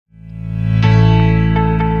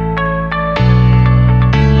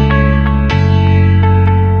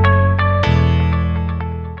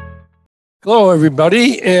Hello,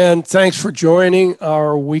 everybody, and thanks for joining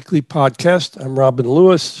our weekly podcast. I'm Robin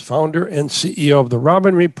Lewis, founder and CEO of the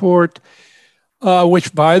Robin Report,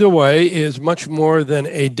 which, by the way, is much more than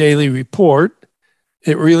a daily report.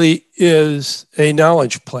 It really is a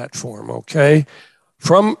knowledge platform, okay,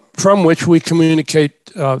 from which we communicate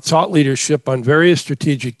thought leadership on various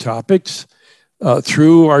strategic topics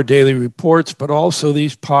through our daily reports, but also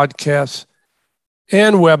these podcasts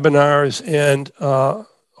and webinars and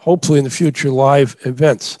hopefully in the future, live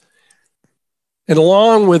events. And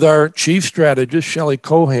along with our chief strategist, Shelley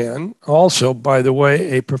Cohan, also, by the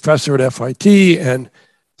way, a professor at FIT and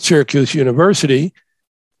Syracuse University,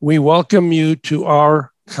 we welcome you to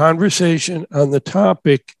our conversation on the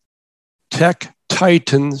topic, Tech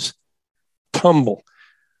Titans Tumble,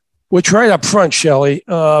 which right up front, Shelley,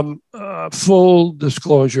 full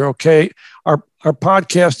disclosure, okay? Our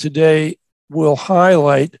podcast today will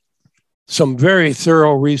highlight some very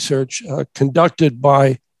thorough research conducted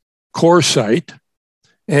by Coresight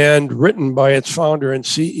and written by its founder and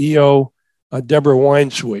CEO, Deborah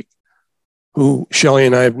Weinswig, who Shelley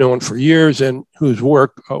and I have known for years and whose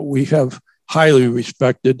work we have highly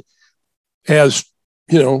respected as,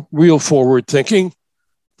 real forward-thinking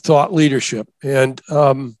thought leadership. And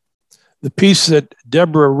the piece that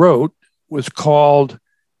Deborah wrote was called,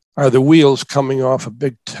 "Are the Wheels Coming Off of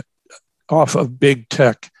Big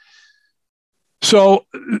Tech?" So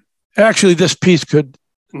actually, this piece could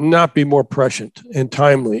not be more prescient and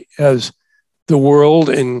timely as the world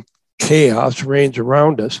in chaos reigns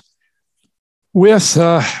around us with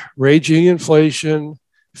raging inflation,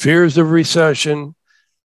 fears of recession,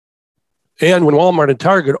 and when Walmart and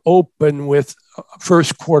Target open with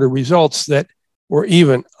first quarter results that were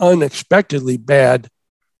even unexpectedly bad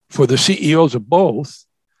for the CEOs of both,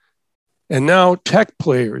 and now tech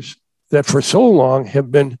players that for so long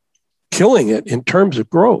have been killing it in terms of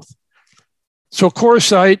growth. So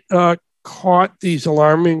Coresight caught these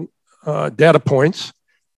alarming data points,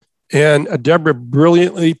 and Deborah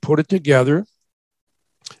brilliantly put it together.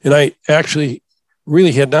 And I actually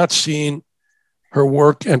really had not seen her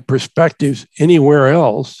work and perspectives anywhere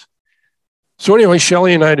else. So anyway,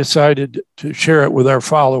 Shelley and I decided to share it with our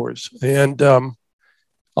followers. And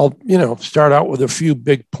I'll, start out with a few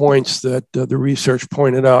big points that the research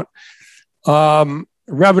pointed out.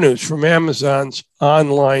 Revenues from Amazon's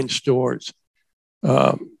online stores,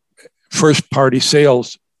 first-party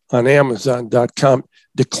sales on Amazon.com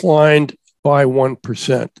declined by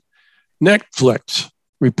 1%. Netflix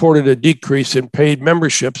reported a decrease in paid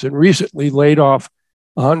memberships and recently laid off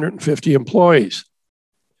 150 employees.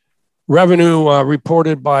 Revenue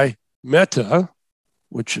reported by Meta,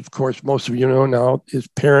 which of course most of you know now is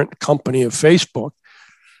parent company of Facebook,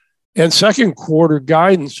 and second quarter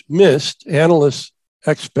guidance missed analysts'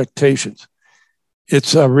 expectations.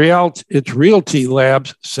 It's Realty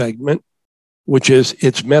Labs segment, which is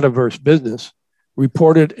its metaverse business,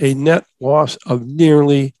 reported a net loss of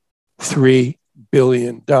nearly $3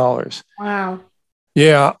 billion. Wow.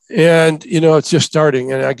 Yeah, and it's just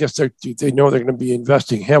starting, and I guess they know they're going to be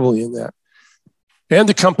investing heavily in that. And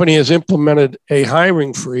the company has implemented a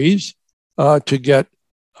hiring freeze to get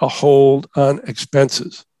a hold on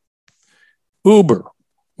expenses. Uber.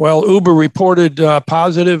 Well, Uber reported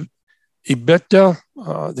positive EBITDA.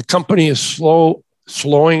 The company is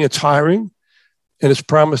slowing its hiring and has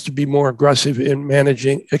promised to be more aggressive in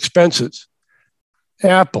managing expenses.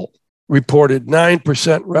 Apple reported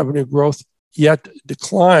 9% revenue growth, yet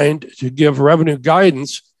declined to give revenue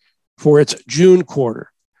guidance for its June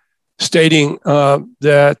quarter, stating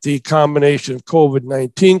that the combination of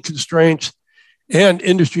COVID-19 constraints and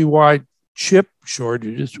industry-wide chip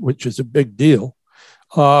shortages, which is a big deal,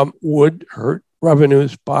 would hurt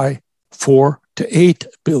revenues by 4 to 8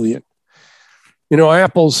 billion.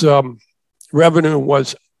 Apple's revenue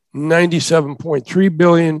was 97.3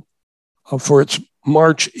 billion for its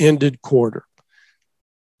March ended quarter.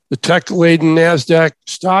 The tech-laden NASDAQ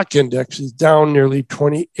stock index is down nearly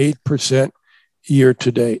 28% year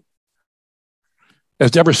to date.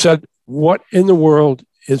 As Deborah said, what in the world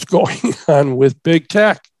is going on with big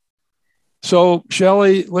tech? So,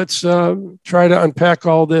 Shelley, let's try to unpack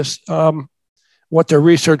all this, what the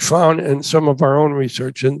research found and some of our own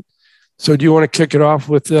research. And so do you want to kick it off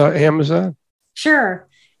with Amazon? Sure.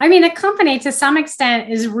 I mean, a company to some extent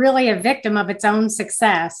is really a victim of its own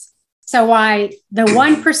success. So why the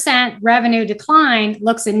 1% revenue decline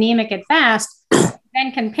looks anemic at best,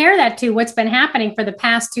 then compare that to what's been happening for the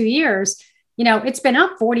past 2 years. It's been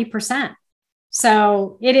up 40%.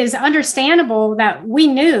 So it is understandable that we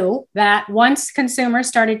knew that once consumers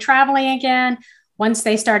started traveling again, once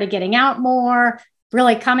they started getting out more,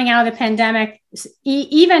 really coming out of the pandemic,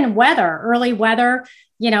 even early weather,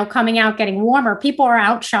 coming out, getting warmer, people are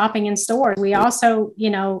out shopping in stores. We also,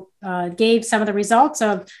 gave some of the results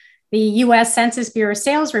of the U.S. Census Bureau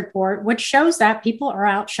sales report, which shows that people are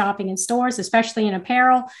out shopping in stores, especially in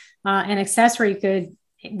apparel and accessory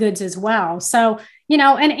goods as well. So,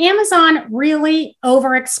 and Amazon really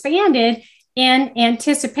overexpanded in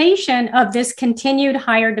anticipation of this continued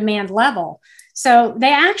higher demand level. So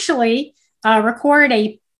they actually recorded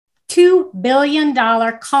a $2 billion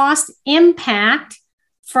cost impact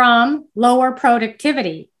from lower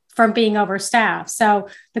productivity from being overstaffed. So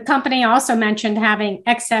the company also mentioned having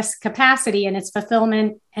excess capacity in its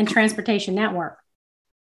fulfillment and transportation network.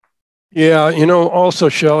 Yeah, also,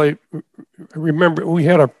 Shelley, remember we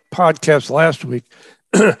had a podcast last week.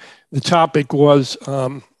 The topic was,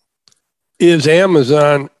 is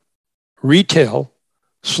Amazon retail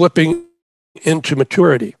slipping into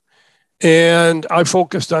maturity? And I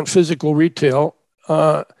focused on physical retail.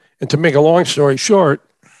 And to make a long story short,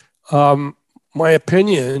 my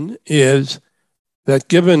opinion is that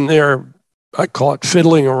given their, I call it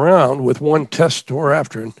fiddling around with one test store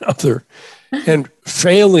after another and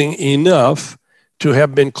failing enough to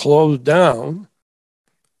have been closed down,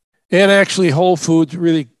 and actually Whole Foods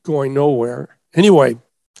really going nowhere. Anyway,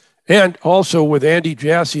 and also with Andy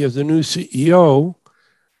Jassy as the new CEO,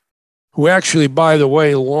 who actually, by the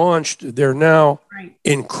way, launched their now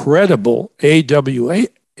incredible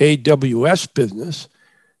AWS business,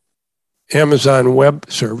 Amazon Web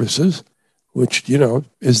Services, which,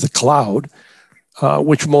 is the cloud,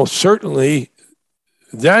 which most certainly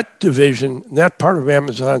that division, that part of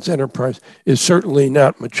Amazon's enterprise is certainly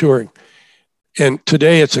not maturing. And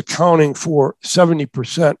today it's accounting for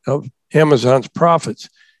 70% of Amazon's profits.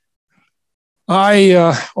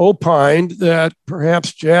 I opined that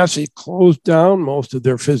perhaps Jassy closed down most of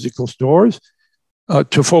their physical stores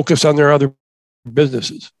to focus on their other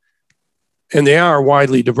businesses. And they are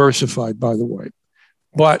widely diversified, by the way.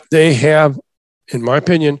 But they have, in my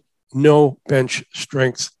opinion, no bench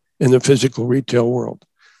strength in the physical retail world.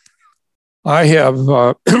 I have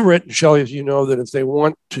written, Shelley, as you know, that if they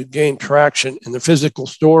want to gain traction in the physical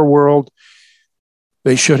store world,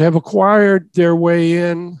 they should have acquired their way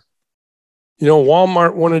in.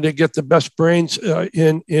 Walmart wanted to get the best brains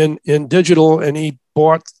in digital, and he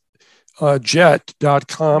bought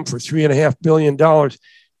Jet.com for $3.5 billion.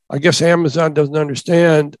 I guess Amazon doesn't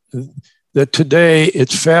understand that today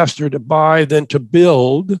it's faster to buy than to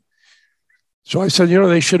build. So I said,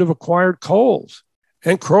 they should have acquired Kohl's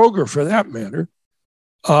and Kroger for that matter,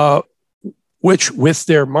 which with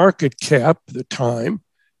their market cap at the time,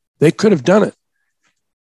 they could have done it.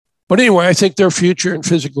 But anyway, I think their future in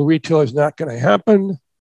physical retail is not going to happen.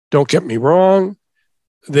 Don't get me wrong.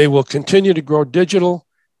 They will continue to grow digital,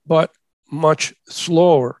 but much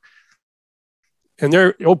slower. And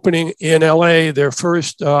they're opening in LA their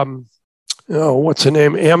first, what's the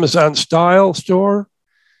name? Amazon style store.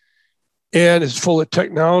 And it's full of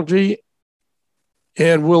technology.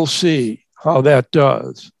 And we'll see how that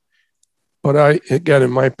does. But again,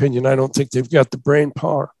 in my opinion, I don't think they've got the brain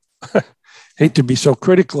power. Hate to be so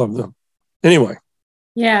critical of them. Anyway.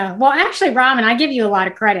 Yeah. Well, actually, Robin, I give you a lot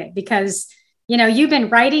of credit because, you've been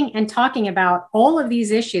writing and talking about all of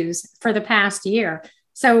these issues for the past year.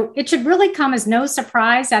 So it should really come as no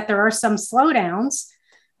surprise that there are some slowdowns,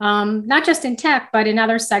 not just in tech, but in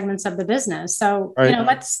other segments of the business. So,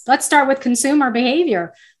 let's start with consumer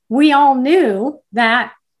behavior. We all knew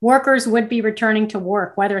that workers would be returning to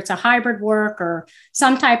work, whether it's a hybrid work or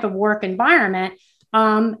some type of work environment,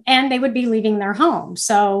 and they would be leaving their home.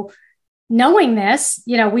 So knowing this,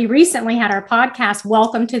 we recently had our podcast,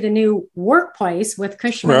 Welcome to the New Workplace with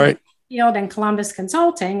Cushman Field and Columbus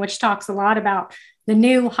Consulting, which talks a lot about the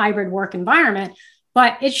new hybrid work environment.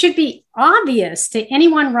 But it should be obvious to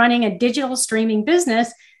anyone running a digital streaming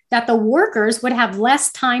business that the workers would have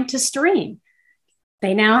less time to stream.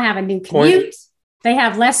 They now have a new commute. They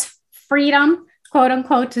have less freedom, quote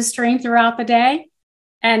unquote, to stream throughout the day.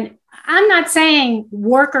 And I'm not saying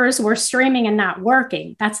workers were streaming and not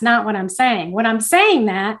working. That's not what I'm saying. What I'm saying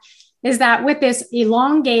is that with this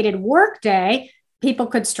elongated workday, people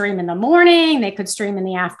could stream in the morning, they could stream in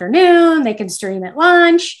the afternoon, they could stream at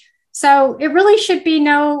lunch. So it really should be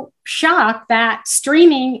no shock that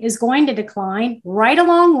streaming is going to decline right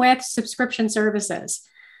along with subscription services.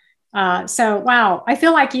 So, wow, I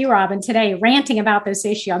feel like you, Robin, today ranting about this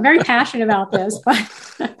issue. I'm very passionate about this. But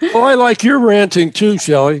well, I like your ranting too,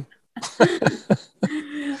 Shelley.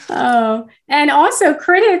 And also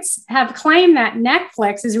critics have claimed that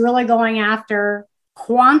Netflix is really going after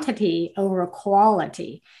quantity over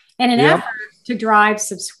quality in an effort to drive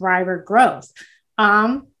subscriber growth.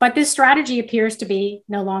 But this strategy appears to be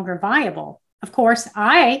no longer viable. Of course,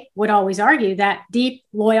 I would always argue that deep,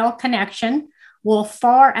 loyal connection will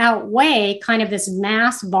far outweigh kind of this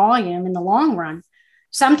mass volume in the long run.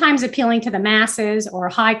 Sometimes appealing to the masses or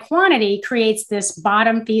high quantity creates this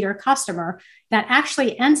bottom feeder customer that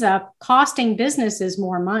actually ends up costing businesses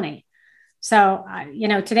more money. So,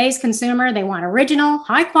 today's consumer, they want original,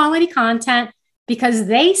 high quality content because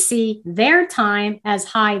they see their time as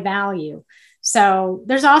high value. So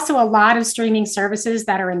there's also a lot of streaming services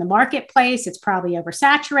that are in the marketplace. It's probably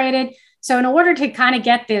oversaturated. So in order to kind of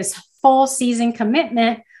get this full season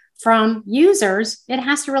commitment from users, it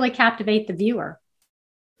has to really captivate the viewer.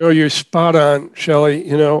 Oh, you're spot on, Shelley.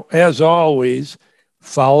 As always,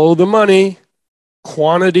 follow the money,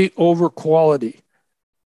 quantity over quality.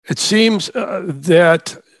 It seems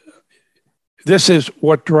that this is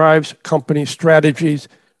what drives company strategies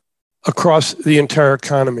across the entire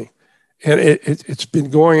economy. And it's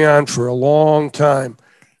been going on for a long time.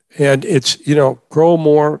 And it's, grow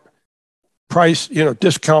more, price,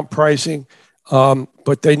 discount pricing,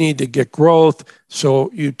 but they need to get growth.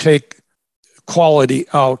 So you take quality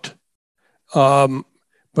out.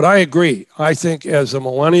 But I agree. I think as the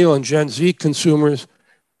millennial and Gen Z consumers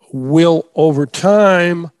will over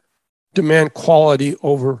time demand quality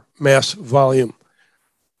over mass volume.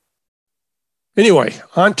 Anyway,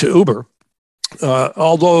 on to Uber.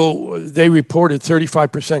 Although they reported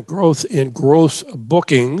 35% growth in gross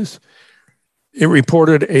bookings, it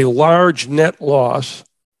reported a large net loss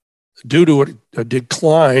due to a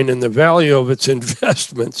decline in the value of its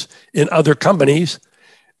investments in other companies,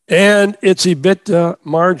 and its EBITDA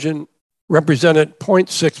margin represented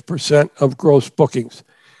 0.6% of gross bookings.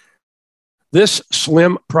 This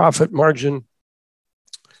slim profit margin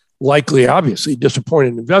likely, obviously,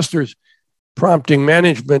 disappointed investors, prompting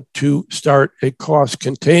management to start a cost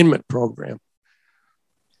containment program.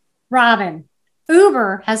 Robin,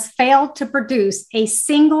 Uber has failed to produce a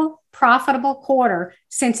single profitable quarter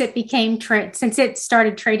since it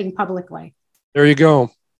started trading publicly. There you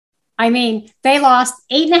go. I mean, they lost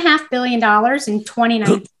 $8.5 billion in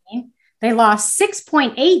 2019. They lost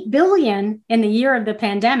 $6.8 billion in the year of the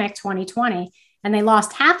pandemic, 2020, and they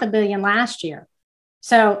lost $500 million last year.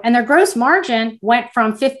 So, and their gross margin went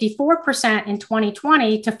from 54% in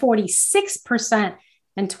 2020 to 46%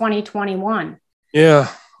 in 2021. Yeah,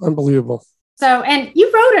 unbelievable. So, and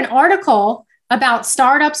you wrote an article about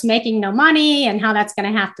startups making no money and how that's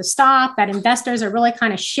going to have to stop, that investors are really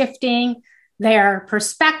kind of shifting their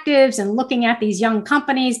perspectives and looking at these young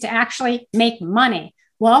companies to actually make money.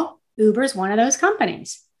 Well, Uber's one of those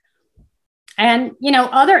companies. And,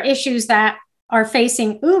 other issues that are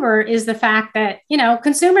facing Uber is the fact that,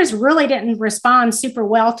 consumers really didn't respond super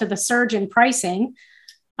well to the surge in pricing.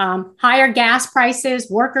 Higher gas prices,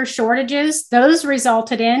 worker shortages, those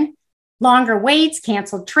resulted in longer waits,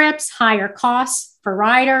 canceled trips, higher costs for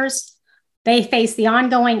riders. They face the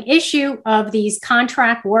ongoing issue of these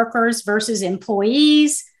contract workers versus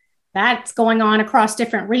employees. That's going on across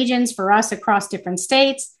different regions for us, across different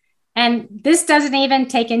states. And this doesn't even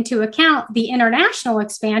take into account the international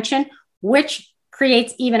expansion, which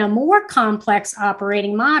creates even a more complex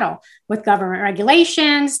operating model with government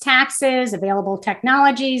regulations, taxes, available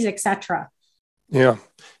technologies, et cetera. Yeah.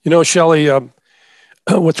 Shelley,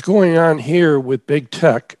 what's going on here with big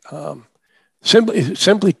tech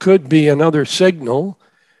simply could be another signal,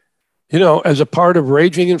 as a part of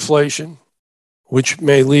raging inflation, which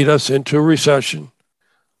may lead us into a recession.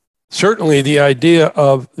 Certainly, the idea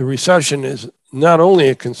of the recession is not only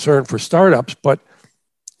a concern for startups, but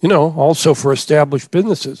also for established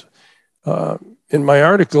businesses. In my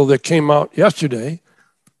article that came out yesterday,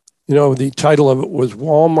 the title of it was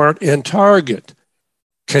Walmart and Target,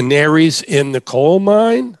 Canaries in the Coal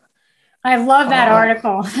Mine. I love that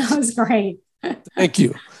article. That was great. Thank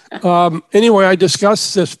you. Anyway, I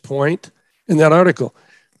discussed this point in that article.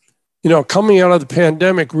 Coming out of the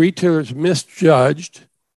pandemic, retailers misjudged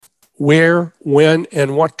where, when,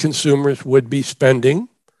 and what consumers would be spending.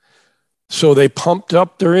 So they pumped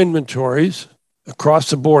up their inventories across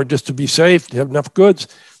the board just to be safe, to have enough goods.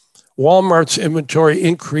 Walmart's inventory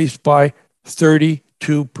increased by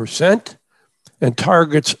 32%, and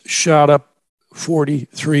Target's shot up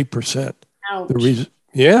 43%. Ouch.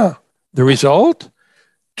 The result?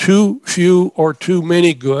 Too few or too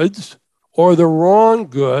many goods, or the wrong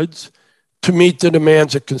goods to meet the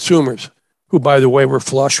demands of consumers, who, by the way, were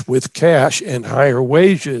flush with cash and higher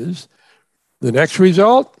wages. The next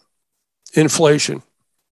result? Inflation.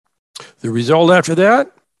 The result after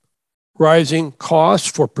that? Rising costs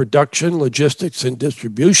for production, logistics, and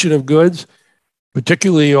distribution of goods,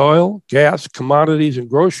 particularly oil, gas, commodities, and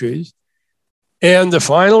groceries. And the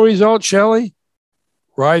final result, Shelley,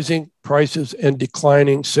 rising prices and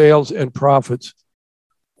declining sales and profits.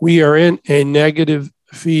 We are in a negative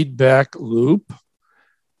feedback loop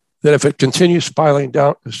that if it continues spiraling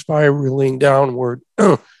downward,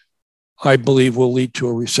 I believe will lead to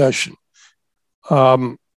a recession.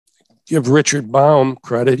 Give Richard Baum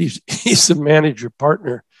credit. He's the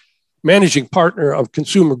managing partner of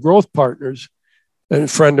Consumer Growth Partners, and a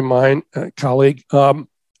friend of mine, a colleague,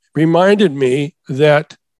 reminded me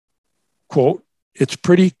that, quote, it's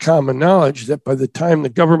pretty common knowledge that by the time the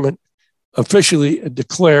government officially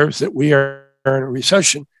declares that we are in a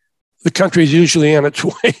recession, the country is usually on its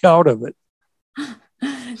way out of it.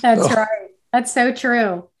 That's right. That's so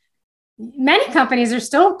true. Many companies are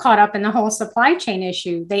still caught up in the whole supply chain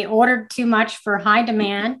issue. They ordered too much for high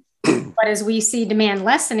demand, but as we see demand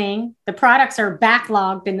lessening, the products are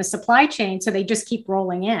backlogged in the supply chain, so they just keep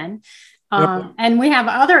rolling in. And we have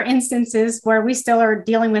other instances where we still are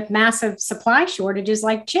dealing with massive supply shortages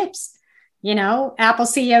like chips. You know, Apple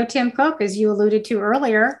CEO Tim Cook, as you alluded to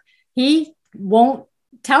earlier, he won't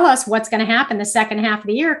tell us what's going to happen the second half of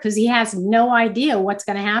the year because he has no idea what's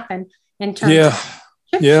going to happen in terms of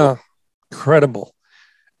chips. Yeah, incredible.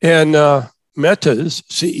 And Meta's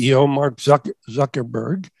CEO, Mark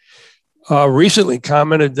Zuckerberg, recently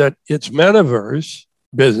commented that its metaverse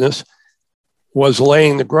business was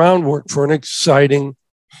laying the groundwork for an exciting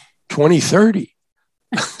 2030,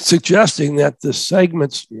 suggesting that the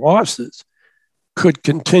segment's losses could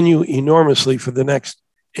continue enormously for the next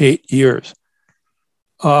 8 years.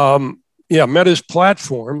 Meta's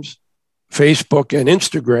platforms, Facebook and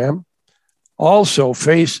Instagram, also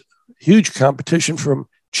face huge competition from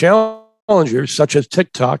challengers such as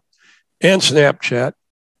TikTok and Snapchat,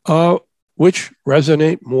 which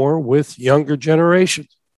resonate more with younger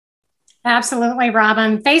generations. Absolutely,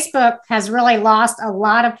 Robin. Facebook has really lost a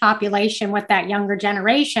lot of population with that younger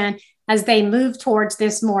generation as they move towards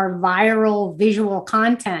this more viral visual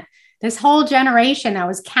content. This whole generation that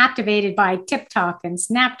was captivated by TikTok and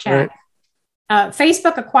Snapchat. Right.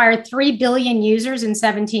 Facebook acquired 3 billion users in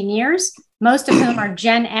 17 years, most of whom are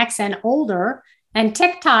Gen X and older. And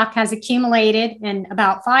TikTok has accumulated in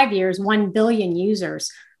about 5 years, 1 billion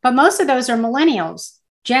users. But most of those are millennials,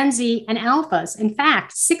 Gen Z, and alphas. In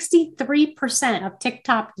fact, 63% of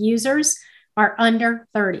TikTok users are under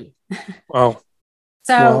 30. Wow.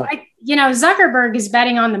 So, Zuckerberg is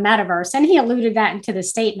betting on the metaverse, and he alluded that into the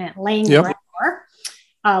statement, laying the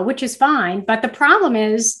groundwork, which is fine. But the problem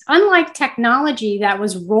is, unlike technology that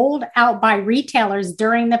was rolled out by retailers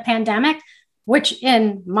during the pandemic, which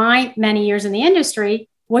in my many years in the industry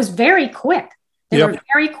was very quick. They were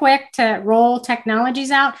very quick to roll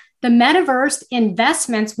technologies out. The metaverse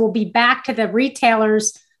investments will be back to the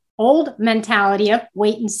retailers' old mentality of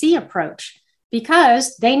wait and see approach,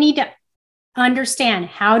 because they need to understand,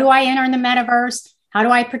 how do I enter in the metaverse? How do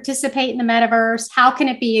I participate in the metaverse? How can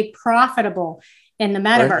it be profitable in the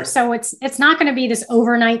metaverse? Right. So it's not going to be this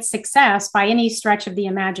overnight success by any stretch of the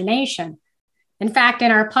imagination. In fact,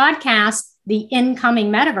 in our podcast, The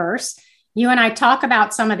Incoming Metaverse, you and I talk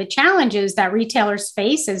about some of the challenges that retailers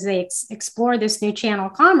face as they explore this new channel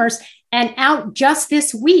of commerce. And out just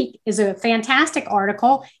this week is a fantastic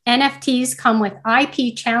article. NFTs come with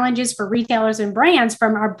IP challenges for retailers and brands,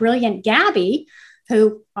 from our brilliant Gabby,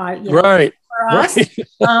 who, for us,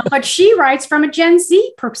 but she writes from a Gen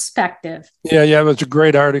Z perspective. Yeah, it was a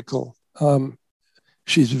great article.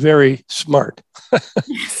 She's very smart.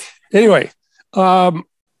 Anyway,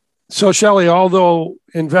 so Shelley, although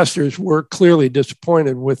investors were clearly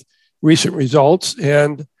disappointed with recent results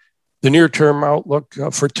and the near-term outlook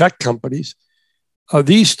for tech companies,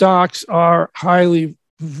 these stocks are highly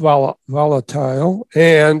volatile,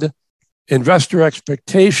 and investor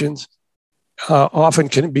expectations often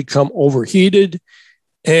can become overheated,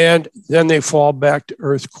 and then they fall back to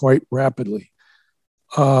earth quite rapidly.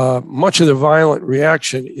 Much of the violent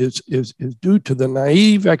reaction is due to the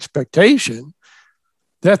naive expectation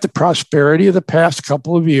that the prosperity of the past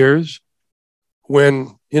couple of years,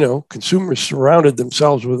 when consumers surrounded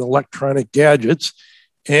themselves with electronic gadgets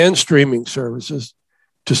and streaming services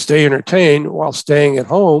to stay entertained while staying at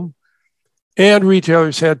home, and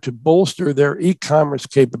retailers had to bolster their e-commerce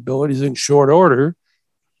capabilities in short order,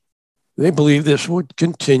 they believe this would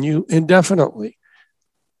continue indefinitely.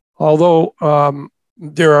 Although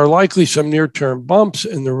there are likely some near-term bumps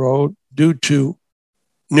in the road due to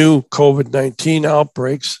new COVID-19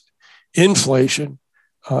 outbreaks, inflation,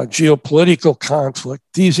 geopolitical conflict.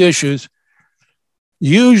 These issues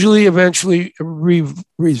usually eventually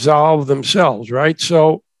resolve themselves, right?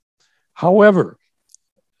 So, however,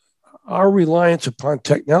 our reliance upon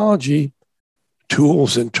technology,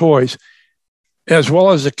 tools, and toys as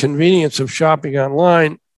well as the convenience of shopping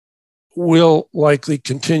online, will likely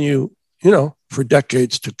continue, for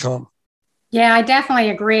decades to come. Yeah, I definitely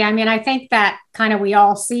agree. I mean, I think that kind of we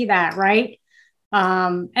all see that, right?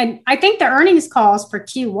 And I think the earnings calls for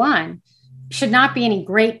Q1 should not be any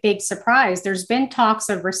great big surprise. There's been talks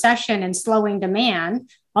of recession and slowing demand,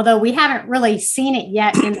 although we haven't really seen it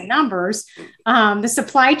yet in the numbers. The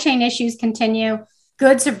supply chain issues continue.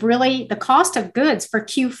 The cost of goods for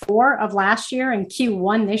Q4 of last year and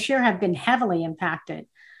Q1 this year have been heavily impacted.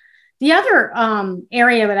 The other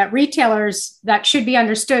area that should be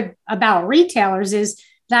understood about retailers is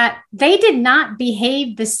that they did not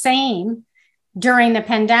behave the same during the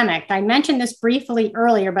pandemic. I mentioned this briefly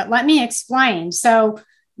earlier, but let me explain. So,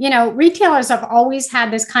 retailers have always had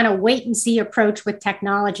this kind of wait and see approach with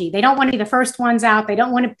technology. They don't want to be the first ones out. They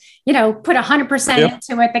don't want to, put 100%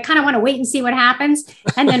 into it. They kind of want to wait and see what happens.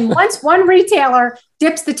 And then once one retailer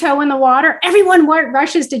dips the toe in the water, everyone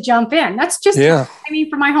rushes to jump in. That's just,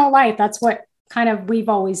 for my whole life, that's what kind of we've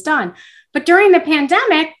always done. But during the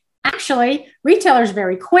pandemic, actually, retailers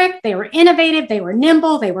very quick. They were innovative. They were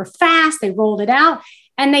nimble. They were fast. They rolled it out.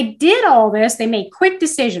 And they did all this. They made quick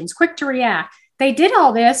decisions, quick to react. They did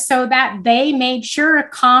all this so that they made sure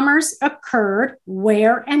commerce occurred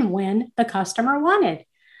where and when the customer wanted.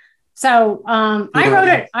 So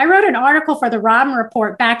I wrote an article for the Robin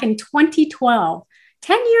Report back in 2012,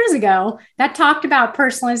 10 years ago, that talked about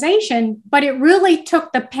personalization, but it really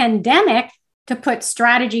took the pandemic to put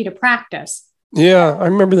strategy to practice. Yeah, I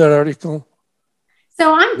remember that article.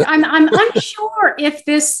 So I'm unsure if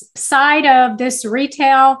this side of this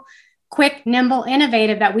retail, quick, nimble,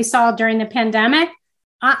 innovative that we saw during the pandemic,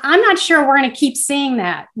 I'm not sure we're going to keep seeing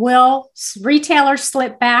that. Will retailers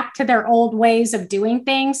slip back to their old ways of doing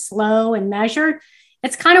things, slow and measured?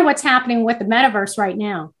 It's kind of what's happening with the metaverse right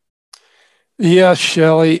now. Yes,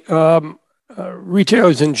 Shelley.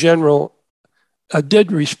 Retailers in general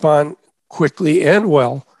did respond quickly and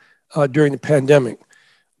well during the pandemic.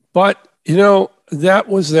 But, that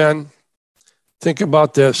was then, think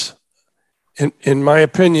about this, in my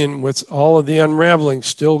opinion, with all of the unraveling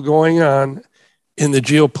still going on in the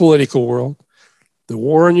geopolitical world, the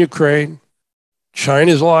war in Ukraine,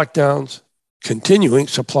 China's lockdowns, continuing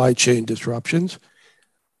supply chain disruptions,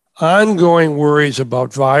 ongoing worries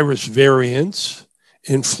about virus variants,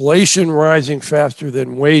 inflation rising faster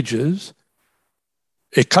than wages,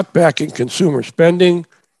 a cutback in consumer spending,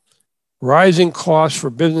 rising costs for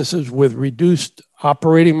businesses with reduced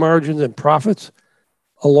operating margins and profits,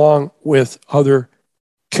 along with other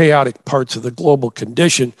chaotic parts of the global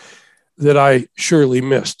condition that I surely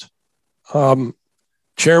missed.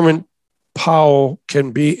 Chairman Powell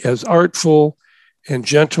can be as artful and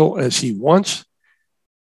gentle as he wants.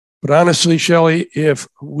 But honestly, Shelley, if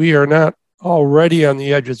we are not already on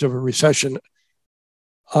the edges of a recession,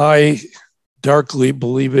 I darkly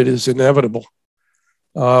believe it is inevitable.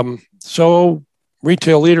 So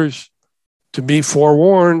retail leaders, to be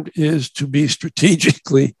forewarned is to be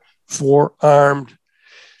strategically forearmed.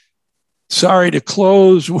 Sorry to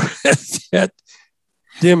close with that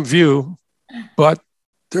dim view, but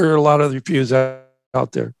there are a lot of other views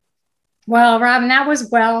out there. Well, Robin, that was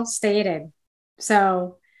well stated.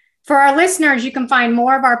 So for our listeners, you can find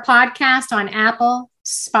more of our podcast on Apple,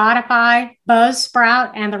 Spotify,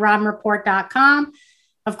 Buzzsprout, and therobinreport.com.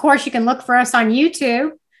 Of course, you can look for us on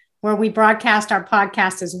YouTube, where we broadcast our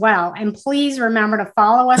podcast as well. And please remember to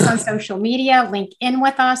follow us on social media, link in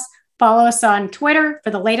with us, follow us on Twitter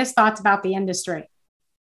for the latest thoughts about the industry.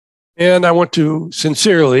 And I want to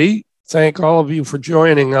sincerely thank all of you for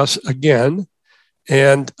joining us again.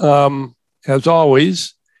 And as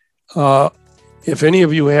always, if any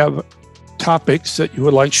of you have topics that you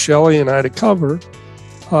would like Shelley and I to cover,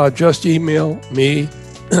 just email me.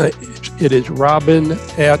 It is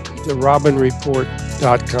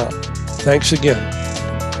robin@therobinreport.com. Thanks again.